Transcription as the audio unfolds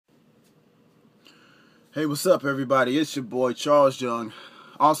Hey, what's up, everybody? It's your boy Charles Young,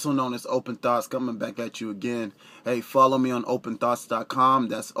 also known as Open Thots, coming back at you again. Hey, follow me on OpenThots.com.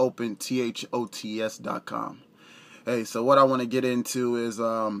 That's Open THOTS.com. Hey, so what I want to get into is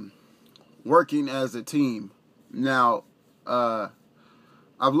working as a team. Now, I've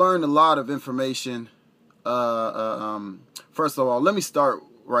learned a lot of information. First of all, let me start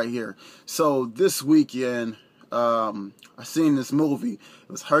right here. So this weekend, I seen this movie. It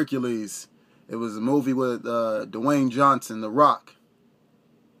was Hercules. It was a movie with Dwayne Johnson, The Rock.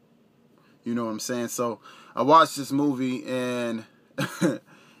 You know what I'm saying? So I watched this movie and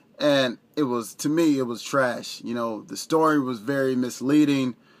and it was, to me, it was trash. You know, the story was very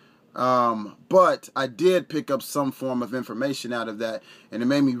misleading. But I did pick up some form of information out of that, and it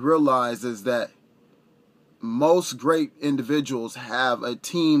made me realize is that most great individuals have a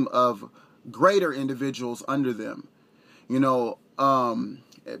team of greater individuals under them. You know,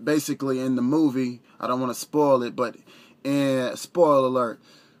 basically in the movie, I don't want to spoil it, but spoiler alert,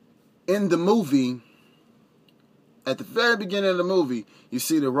 in the movie, at the very beginning of the movie, you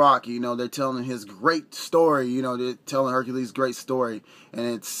see The Rock, you know, they're telling his great story, you know, they're telling Hercules' great story,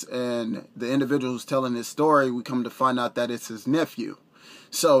 and the individual who's telling his story, we come to find out that it's his nephew.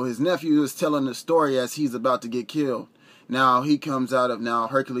 So his nephew is telling the story as he's about to get killed. Now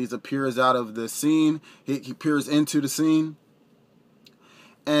Hercules appears out of the scene, he peers into the scene,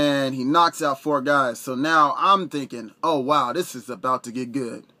 and he knocks out 4 guys. So now I'm thinking, oh wow, this is about to get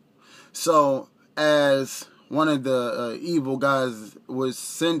good. So as one of the evil guys was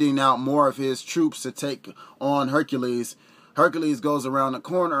sending out more of his troops to take on Hercules, Hercules goes around the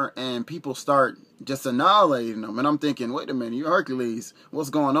corner and people start just annihilating him. And I'm thinking, wait a minute, you're Hercules.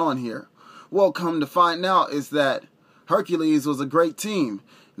 What's going on here? Well, come to find out is that Hercules was a great team.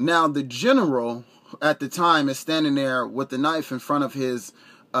 Now the general at the time is standing there with the knife in front of his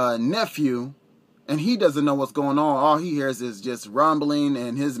nephew, and he doesn't know what's going on. All he hears is just rumbling,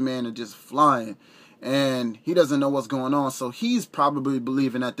 and his men are just flying, and he doesn't know what's going on. So he's probably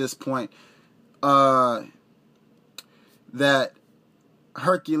believing at this point that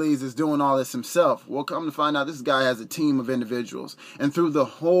Hercules is doing all this himself. Well, come to find out, this guy has a team of individuals, and through the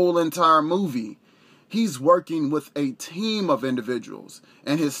whole entire movie, he's working with a team of individuals,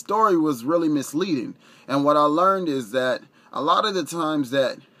 and his story was really misleading. And what I learned is that a lot of the times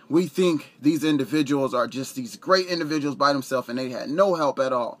that we think these individuals are just these great individuals by themselves and they had no help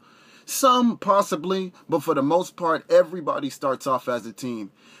at all. Some possibly, but for the most part, everybody starts off as a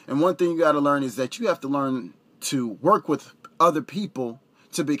team. And one thing you got to learn is that you have to learn to work with other people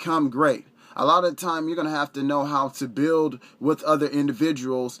to become great. A lot of the time, you're going to have to know how to build with other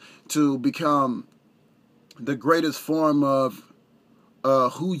individuals to become the greatest form of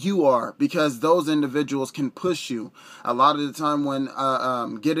who you are, because those individuals can push you. A lot of the time when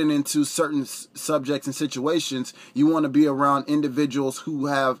getting into certain subjects and situations, you want to be around individuals who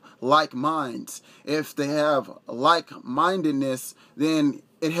have like minds. If they have like-mindedness, then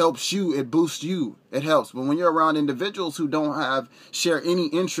it helps you, it boosts you, it helps. But when you're around individuals who don't share any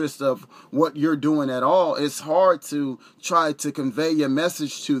interest of what you're doing at all, it's hard to try to convey your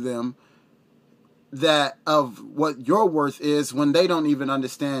message to them that of what your worth is when they don't even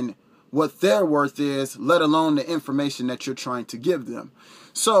understand what their worth is, let alone the information that you're trying to give them.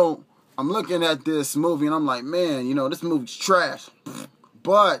 So I'm looking at this movie and I'm like, man, you know, this movie's trash.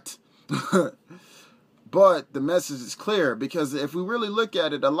 But but the message is clear, because if we really look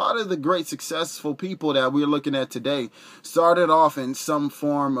at it, a lot of the great successful people that we're looking at today started off in some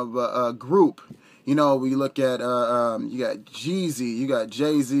form of a group. You know, we look at, you got Jeezy, you got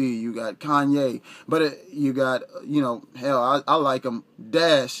Jay-Z, you got Kanye, but you got, you know, hell, I like him,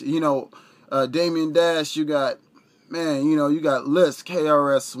 Dash, you know, Damian Dash, you got, man, you know, you got List,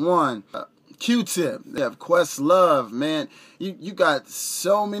 KRS-One, Q-Tip, you have Questlove, man, you got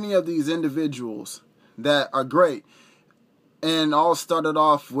so many of these individuals that are great. And all started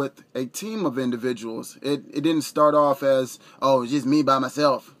off with a team of individuals. It didn't start off as, oh, it's just me by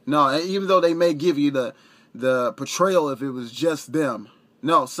myself. No, even though they may give you the portrayal if it was just them.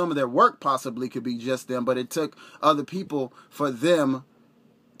 No, some of their work possibly could be just them, but it took other people for them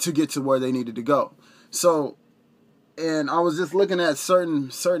to get to where they needed to go. So, and I was just looking at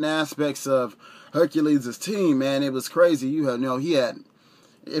certain aspects of Hercules' team, man. It was crazy. He had,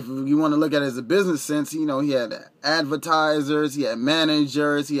 if you want to look at it as a business sense, you know, he had advertisers, he had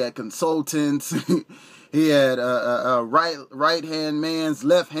managers, he had consultants, he had right hand man's,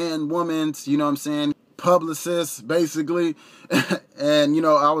 left hand woman's, you know what I'm saying, publicists, basically. And, you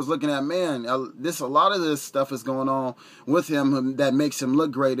know, I was looking at, man, a lot of this stuff is going on with him that makes him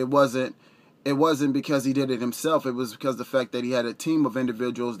look great. It wasn't it wasn't because he did it himself. It was because of the fact that he had a team of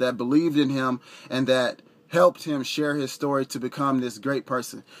individuals that believed in him and that helped him share his story to become this great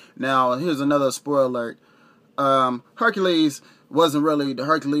person. Now, here's another spoiler alert. Hercules wasn't really the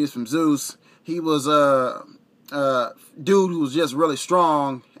Hercules from Zeus. He was a dude who was just really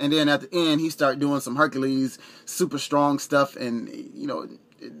strong, and then at the end he started doing some Hercules super strong stuff, and you know,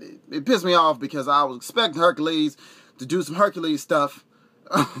 it pissed me off because I was expecting Hercules to do some Hercules stuff.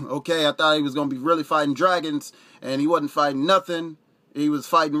 Okay, I thought he was going to be really fighting dragons, and he wasn't fighting nothing. He was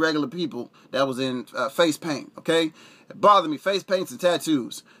fighting regular people that was in face paint, okay? It bothered me. Face paints and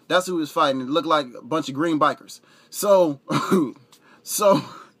tattoos. That's who he was fighting. It looked like a bunch of green bikers. So,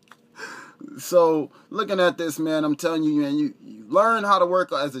 so looking at this, man, I'm telling you, man, you learn how to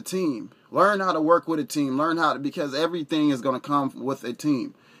work as a team. Learn how to work with a team. Learn how to, because everything is going to come with a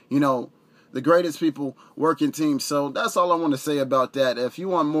team. You know, the greatest people work in teams. So that's all I want to say about that. If you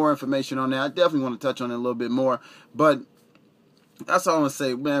want more information on that, I definitely want to touch on it a little bit more. But that's all I want to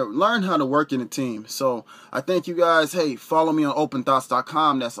say, man. Learn how to work in a team. So I thank you guys. Hey, follow me on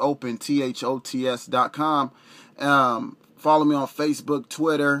OpenThots.com. That's open, THOTS.com. Follow me on Facebook,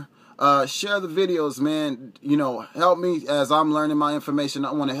 Twitter. Share the videos, man. You know, help me as I'm learning my information.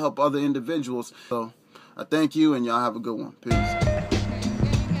 I want to help other individuals. So I thank you, and y'all have a good one. Peace.